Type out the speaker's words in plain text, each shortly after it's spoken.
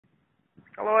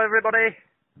Hello everybody.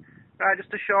 Right,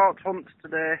 just a short hunt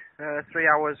today, 3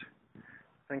 hours. I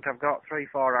think I've got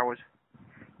 3-4 hours.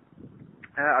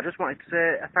 I just wanted to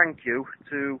say a thank you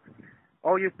to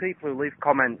all you people who leave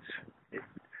comments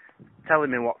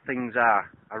telling me what things are.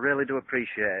 I really do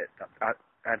appreciate it. I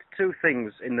had 2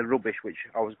 things in the rubbish which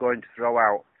I was going to throw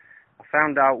out. I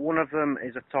found out one of them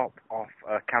is a top of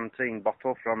a canteen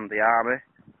bottle from the army,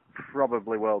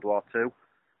 probably World War II.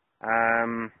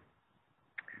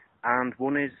 And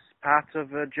one is part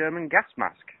of a German gas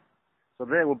mask. So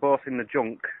they were both in the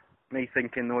junk, me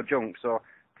thinking they were junk. So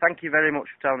thank you very much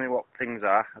for telling me what things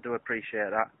are. I do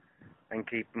appreciate that, and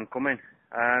keep them coming.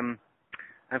 And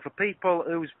for people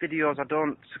whose videos I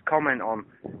don't comment on,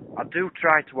 I do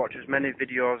try to watch as many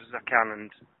videos as I can,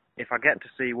 and if I get to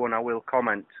see one I will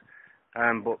comment.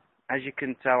 But as you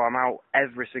can tell, I'm out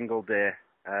every single day.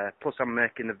 Plus I'm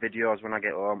making the videos when I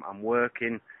get home. I'm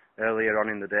working earlier on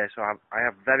in the day, so I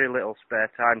have very little spare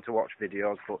time to watch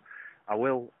videos, but I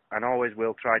will and always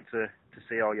will try to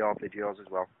see all your videos as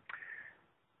well.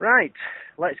 Right,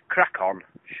 let's crack on.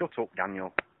 Shut up,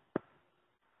 Daniel.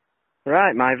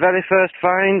 Right, my very first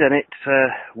find, and it's,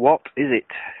 what is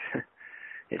it?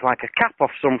 It's like a cap of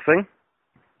something,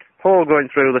 hole going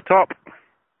through the top,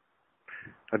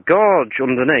 a gorge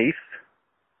underneath,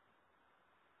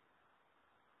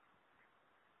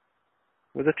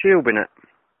 with a tube in it.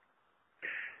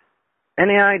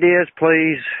 Any ideas,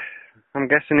 please? I'm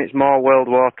guessing it's more World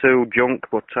War II junk,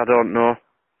 but I don't know.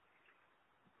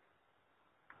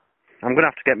 I'm going to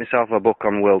have to get myself a book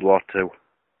on World War II.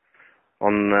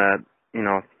 On, you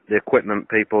know, the equipment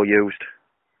people used.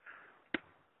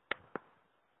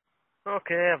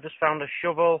 Okay, I've just found a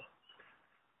shovel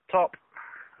top,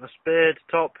 a spade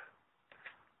top,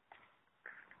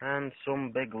 and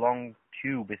some big long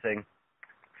tubey thing.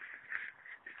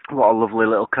 What a lovely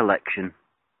little collection.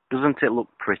 Doesn't it look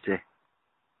pretty?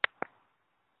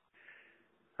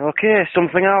 Okay,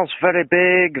 something else very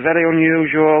big, very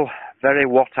unusual, very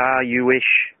what are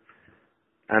you-ish,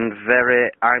 and very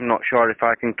I'm not sure if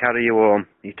I can carry you home.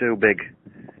 You're too big.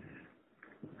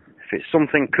 If it's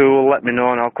something cool, let me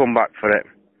know and I'll come back for it.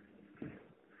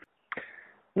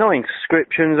 No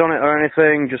inscriptions on it or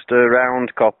anything, just a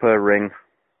round copper ring.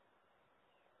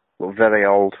 But very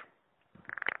old.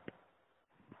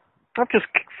 I've just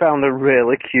found a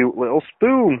really cute little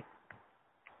spoon.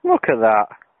 Look at that.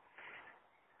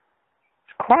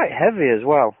 It's quite heavy as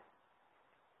well.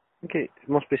 I think it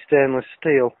must be stainless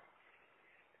steel.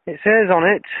 It says on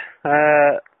it,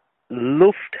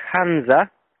 Lufthansa,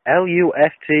 Lufthansa,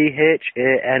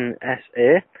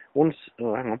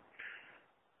 hang on.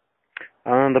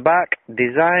 On the back,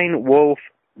 Design Wolf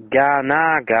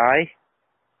Ganagai,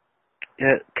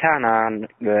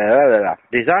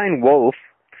 Design Wolf,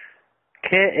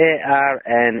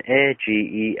 Karnagel,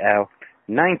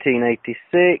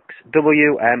 1986,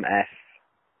 WMF.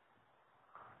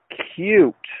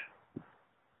 Cute.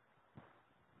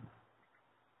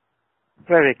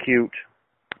 Very cute.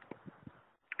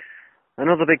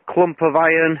 Another big clump of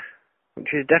iron,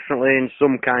 which is definitely in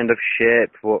some kind of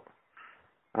shape, but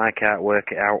I can't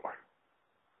work it out.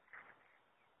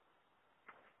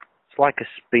 It's like a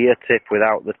spear tip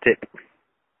without the tip.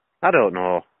 I don't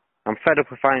know. I'm fed up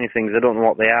with finding things. I don't know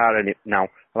what they are now.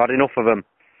 I've had enough of them.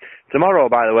 Tomorrow,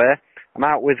 by the way, I'm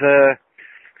out with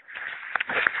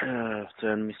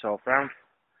turn myself round.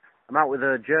 I'm out with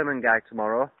a German guy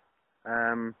tomorrow.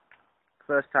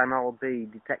 First time I will be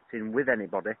detecting with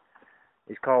anybody.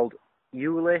 He's called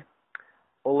Uli,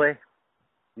 I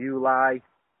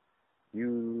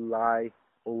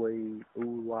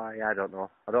don't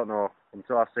know.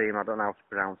 Until I see him, I don't know how to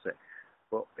pronounce it.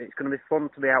 But it's going to be fun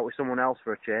to be out with someone else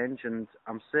for a change, and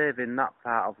I'm saving that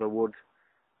part of the wood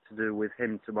to do with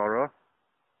him tomorrow.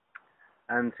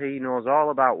 And he knows all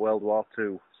about World War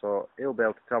II, so he'll be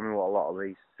able to tell me what a lot of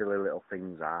these silly little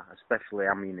things are, especially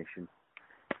ammunition.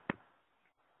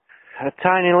 A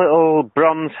tiny little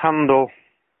bronze handle.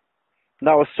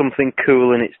 That was something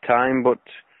cool in its time, but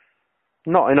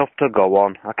not enough to go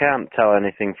on. I can't tell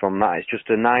anything from that. It's just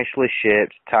a nicely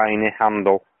shaped tiny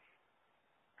handle.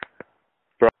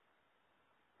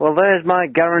 Well, there's my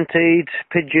guaranteed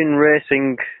pigeon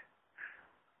racing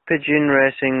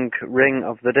ring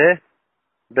of the day.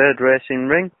 Bird racing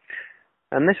ring.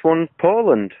 And this one's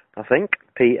Poland, I think.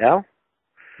 PL.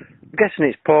 I'm guessing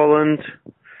it's Poland.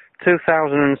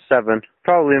 2007.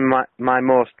 Probably my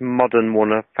most modern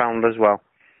one I've found as well.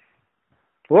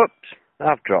 Whoops.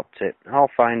 I've dropped it. I'll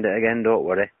find it again, don't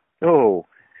worry. Oh.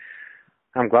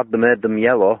 I'm glad they made them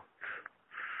yellow.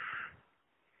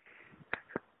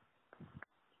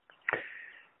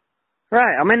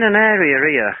 Right, I'm in an area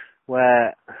here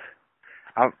where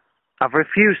I've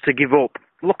refused to give up.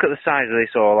 Look at the size of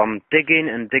this hole. I'm digging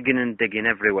and digging and digging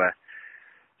everywhere.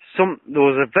 There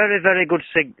was a very, very good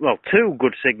two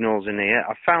good signals in here.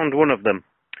 I found one of them.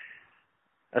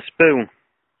 A spoon.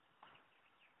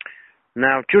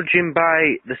 Now, judging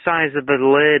by the size of the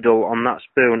ladle on that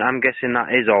spoon, I'm guessing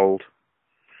that is old.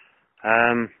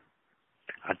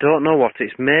 I don't know what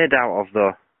it's made out of,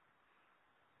 though.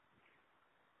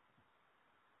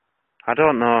 I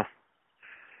don't know.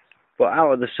 But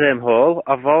out of the same hole,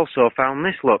 I've also found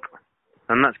this, look.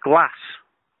 And that's glass.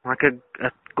 Like a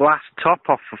glass top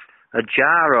off of a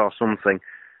jar or something.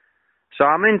 So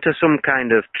I'm into some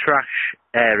kind of trash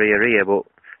area here, but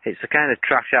it's the kind of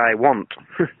trash I want.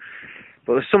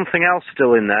 But there's something else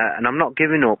still in there, and I'm not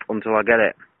giving up until I get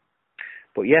it.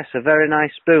 But yes, a very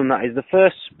nice spoon. That is the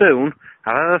first spoon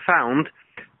I've ever found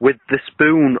with the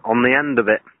spoon on the end of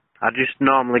it. I just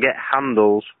normally get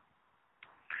handles.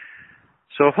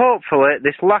 So hopefully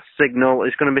this last signal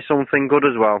is going to be something good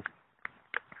as well.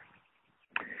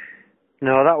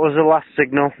 No, that was the last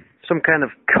signal. Some kind of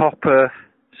copper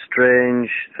strange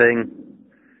thing.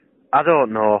 I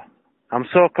don't know. I'm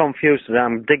so confused today.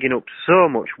 I'm digging up so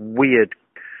much weird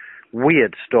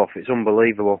stuff. It's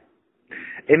unbelievable.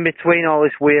 In between all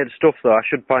this weird stuff, though, I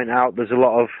should point out there's a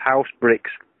lot of house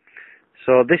bricks.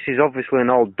 So this is obviously an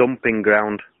old dumping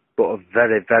ground, but a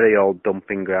very, very old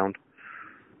dumping ground.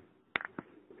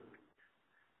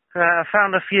 I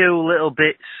found a few little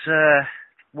bits.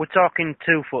 We're talking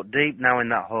 2 foot deep now in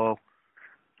that hole.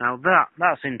 Now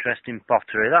that's interesting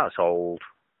pottery. That's old,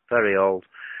 very old.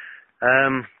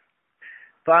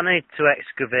 But I need to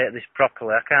excavate this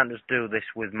properly. I can't just do this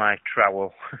with my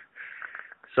trowel.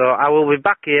 So I will be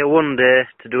back here one day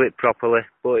to do it properly.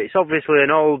 But it's obviously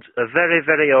a very,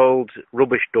 very old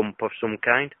rubbish dump of some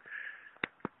kind.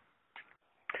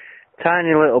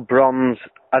 Tiny little bronze.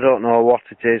 I don't know what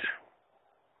it is.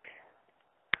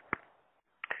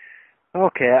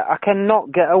 Okay, I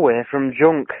cannot get away from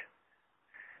junk.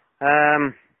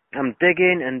 I'm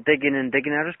digging and digging and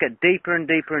digging. I just get deeper and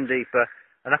deeper and deeper,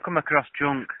 and I come across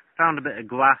junk. Found a bit of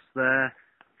glass there,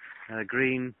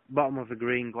 bottom of a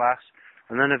green glass,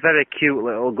 and then a very cute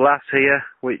little glass here,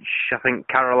 which I think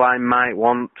Caroline might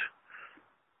want.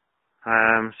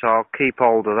 So I'll keep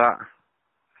hold of that.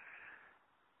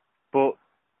 But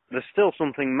there's still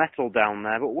something metal down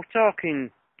there, but we're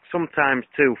talking sometimes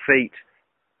 2 feet.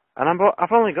 And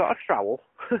I've only got a trowel.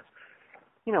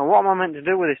 You know, what am I meant to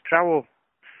do with this trowel?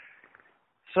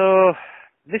 So,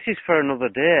 this is for another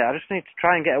day. I just need to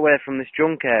try and get away from this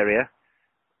junk area.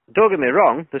 Don't get me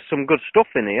wrong, there's some good stuff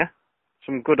in here.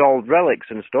 Some good old relics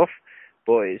and stuff.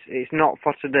 But it's not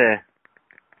for today.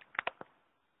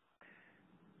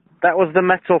 That was the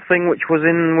metal thing which was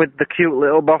in with the cute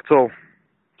little bottle.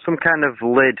 Some kind of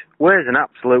lid. Weighs an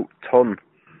absolute ton.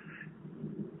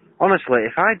 Honestly,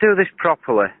 if I do this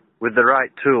properly, with the right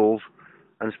tools,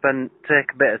 and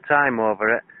take a bit of time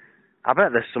over it, I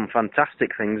bet there's some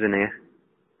fantastic things in here.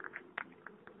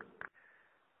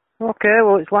 Okay,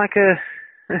 well it's like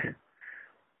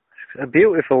a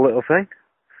beautiful little thing.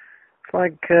 It's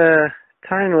like a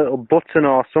tiny little button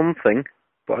or something,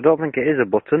 but I don't think it is a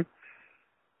button.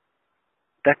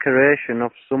 Decoration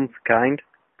of some kind.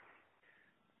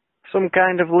 Some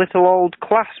kind of little old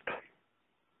clasp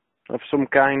of some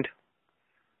kind.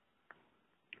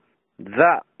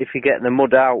 That, if you get the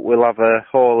mud out, will have a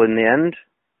hole in the end.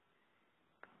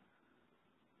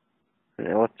 And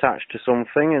it'll attach to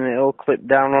something and it'll clip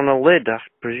down on a lid, I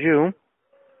presume.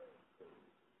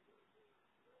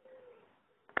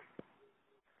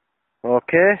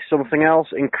 Okay, something else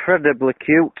incredibly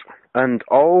cute and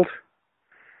old.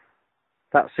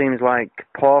 That seems like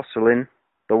porcelain.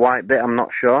 The white bit, I'm not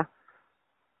sure.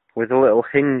 With a little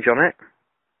hinge on it.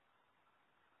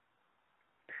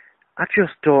 I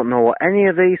just don't know what any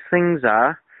of these things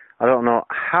are. I don't know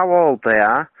how old they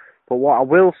are. But what I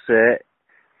will say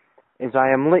is I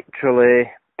am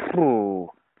literally 40,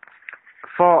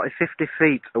 50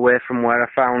 feet away from where I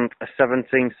found a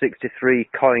 1763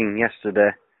 coin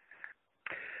yesterday.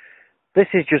 This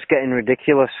is just getting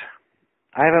ridiculous.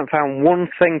 I haven't found one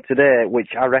thing today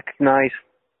which I recognise.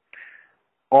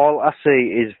 All I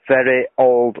see is very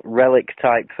old relic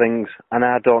type things, and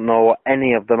I don't know what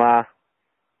any of them are.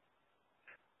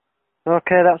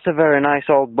 Okay, that's a very nice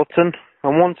old button.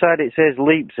 On one side it says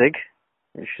Leipzig,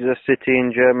 which is a city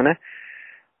in Germany,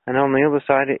 and on the other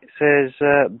side it says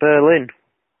Berlin.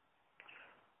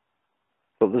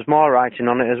 But there's more writing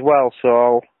on it as well, so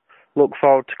I'll look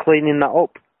forward to cleaning that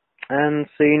up and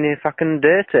seeing if I can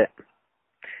date it.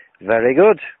 Very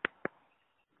good.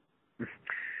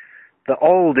 The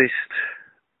oldest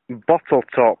bottle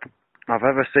top I've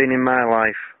ever seen in my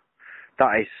life.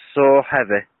 That is so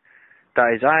heavy.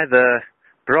 That is either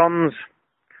bronze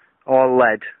or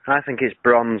lead. I think it's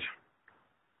bronze.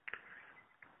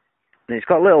 And it's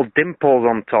got little dimples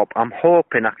on top. I'm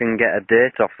hoping I can get a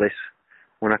date off this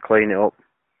when I clean it up.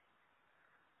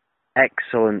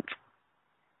 Excellent.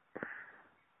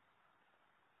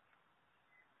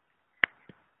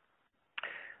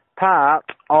 Part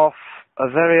of a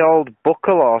very old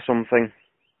buckle or something.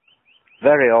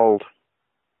 Very old.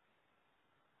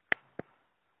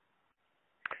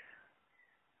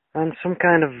 And some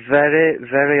kind of very,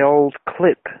 very old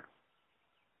clip.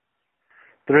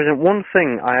 There isn't one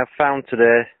thing I have found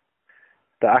today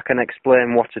that I can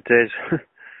explain what it is.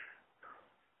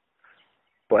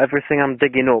 But everything I'm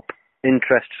digging up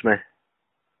interests me.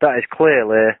 That is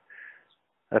clearly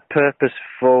a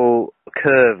purposeful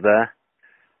curve there.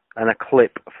 And a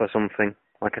clip for something.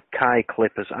 Like a tie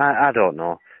clip. I don't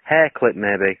know. Hair clip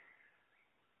maybe.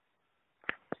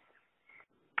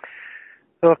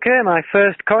 Okay, my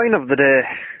first coin of the day.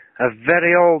 A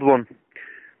very old one.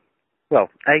 Well,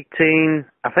 I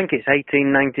think it's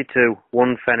 1892,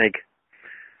 1 pfennig.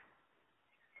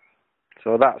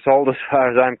 So that's old as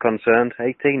far as I'm concerned.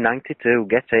 1892,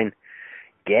 get in.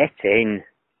 Get in.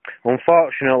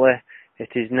 Unfortunately, it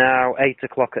is now 8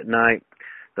 o'clock at night.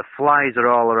 The flies are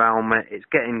all around me. It's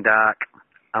getting dark.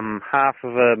 I'm half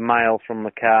of a mile from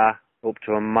the car, up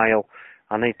to a mile.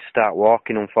 I need to start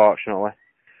walking, unfortunately.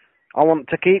 I want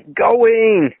to keep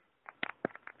going!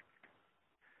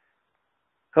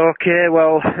 Okay,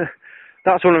 well,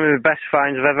 that's one of my best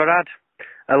finds I've ever had.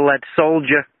 A lead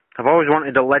soldier. I've always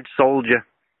wanted a lead soldier.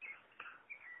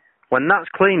 When that's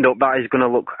cleaned up, that is going to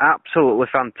look absolutely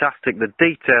fantastic. The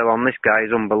detail on this guy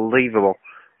is unbelievable.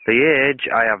 The age,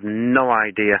 I have no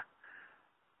idea.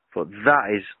 But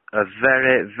that is a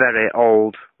very, very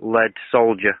old lead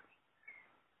soldier.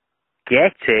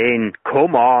 Get in!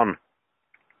 Come on!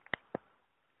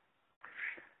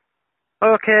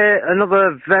 Okay,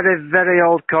 another very, very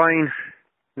old coin.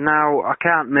 Now, I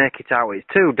can't make it out. It's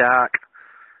too dark.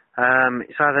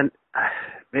 It's either...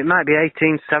 It might be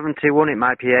 1871, it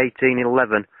might be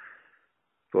 1811.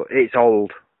 But it's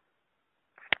old.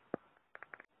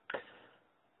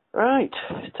 Right,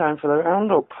 it's time for the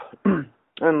roundup.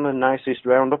 And the nicest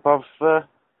roundup I've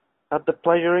had the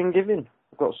pleasure in giving.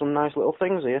 I've got some nice little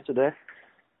things here today.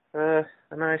 A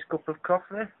nice cup of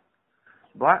coffee.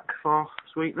 Black for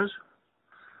sweeteners.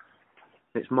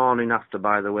 It's morning after,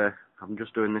 by the way. I'm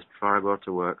just doing this before I go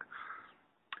to work.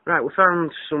 Right, we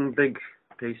found some big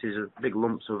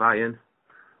lumps of iron.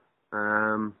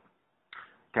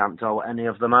 Can't tell what any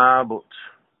of them are, but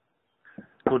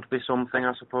could be something,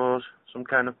 I suppose. Some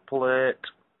kind of plate.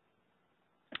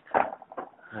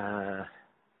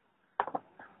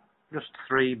 Just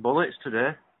 3 bullets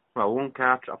today. Well, 1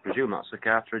 cartridge. I presume that's the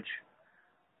cartridge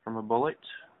from a bullet.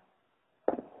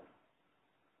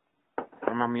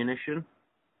 From ammunition.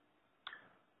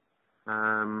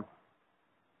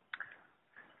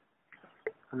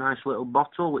 A nice little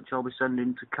bottle, which I'll be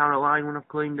sending to Caroline when I've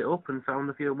cleaned it up and found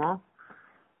a few more.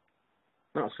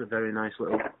 That's a very nice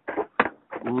little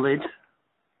lid.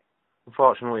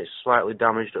 Unfortunately, it's slightly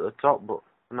damaged at the top, but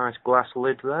a nice glass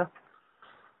lid there.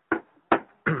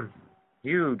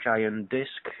 Huge iron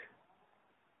disc.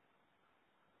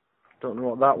 Don't know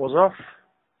what that was off.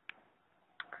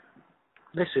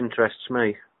 This interests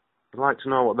me. I'd like to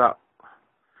know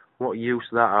what use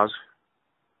that has.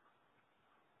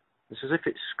 It's as if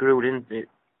it's screwed in.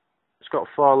 It's got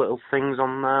 4 little things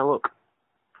on there, look.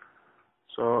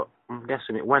 So, I'm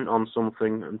guessing it went on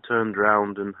something and turned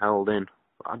round and held in.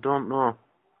 But I don't know.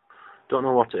 Don't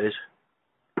know what it is.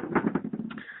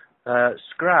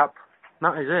 Scrap.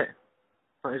 That is it.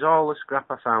 That is all the scrap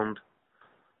I found.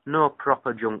 No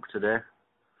proper junk today.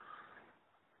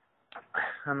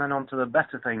 And then on to the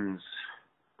better things.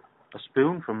 A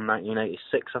spoon from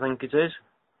 1986, I think it is.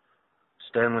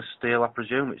 Stainless steel, I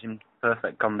presume. It's in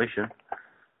perfect condition.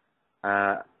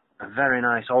 A very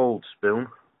nice old spoon.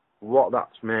 What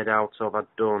that's made out of, I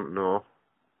don't know.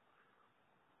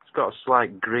 It's got a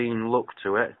slight green look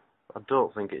to it. I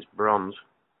don't think it's bronze.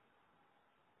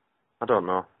 I don't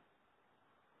know.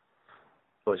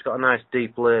 But it's got a nice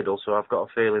deep ladle, so I've got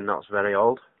a feeling that's very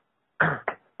old.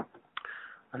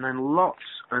 And then lots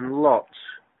and lots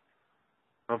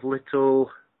of little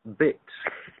bits.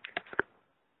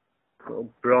 Little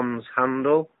bronze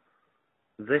handle.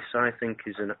 This, I think,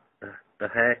 is a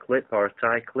hair clip or a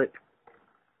tie clip.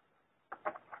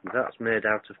 That's made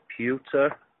out of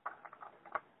pewter.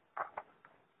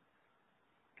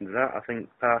 That, I think,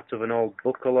 part of an old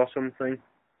buckle or something.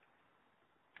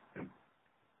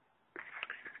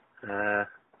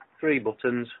 3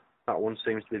 buttons. That one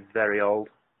seems to be very old.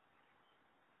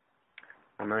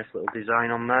 A nice little design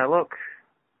on there, look.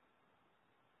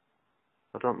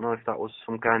 I don't know if that was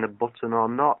some kind of button or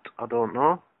not, I don't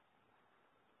know.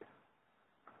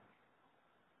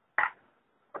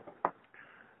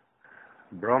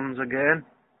 Bronze again.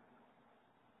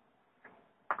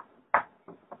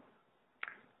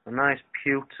 A nice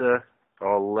pewter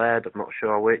or lead, I'm not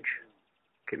sure which.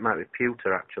 It might be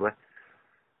pewter actually.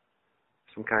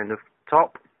 Some kind of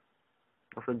top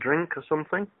of a drink or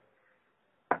something.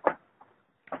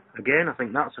 Again, I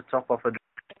think that's a top of a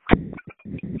drink.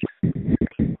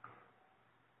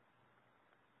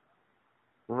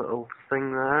 Little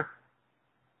thing there.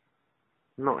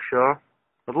 Not sure.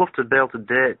 I'd love to be able to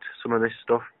date some of this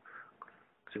stuff,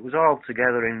 because it was all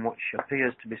together in what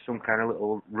appears to be some kind of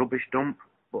little rubbish dump,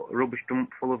 but a rubbish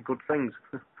dump full of good things.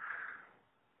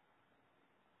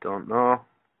 Don't know.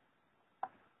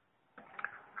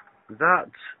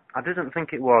 That, I didn't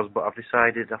think it was, but I've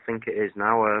decided I think it is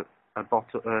now. A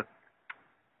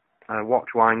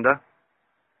watch winder.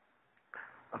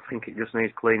 I think it just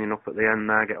needs cleaning up at the end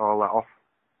there, get all that off.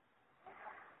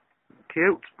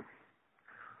 Cute.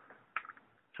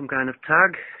 Some kind of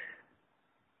tag.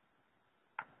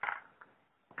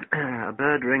 A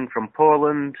bird ring from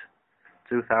Poland,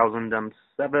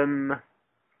 2007.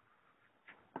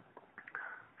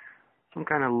 Some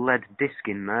kind of lead disc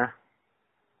in there.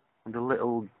 And a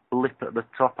little blip at the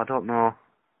top, I don't know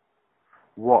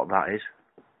what that is.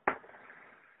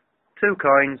 2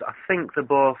 coins, I think they're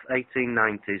both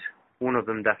 1890s. One of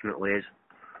them definitely is.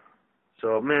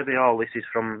 So maybe all this is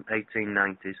from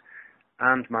 1890s.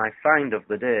 And my find of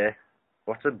the day,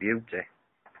 what a beauty.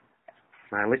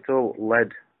 My little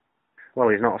lead, well,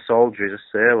 he's not a soldier, he's a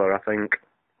sailor, I think.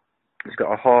 He's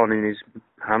got a horn in his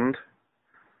hand.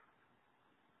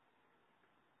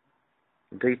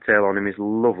 The detail on him is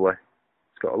lovely.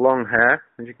 He's got long hair,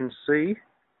 as you can see.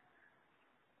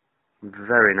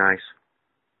 Very nice.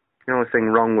 The only thing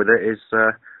wrong with it is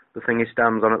the thing he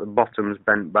stands on at the bottom's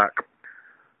bent back.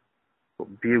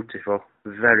 But beautiful.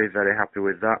 Very, very happy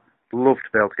with that. Love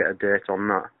to be able to get a date on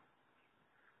that.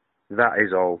 That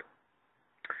is old.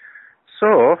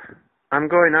 So, I'm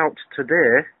going out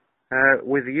today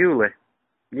with Uli,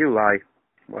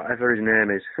 whatever his name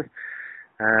is.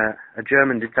 A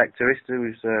German detectorist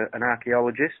who's an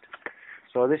archaeologist.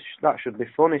 So that should be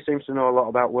fun. He seems to know a lot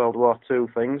about World War II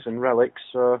things and relics.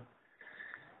 So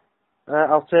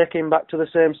I'll take him back to the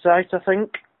same site, I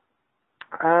think,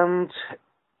 and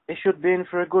he should be in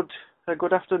for a good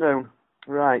afternoon.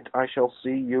 Right, I shall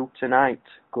see you tonight.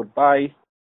 Goodbye.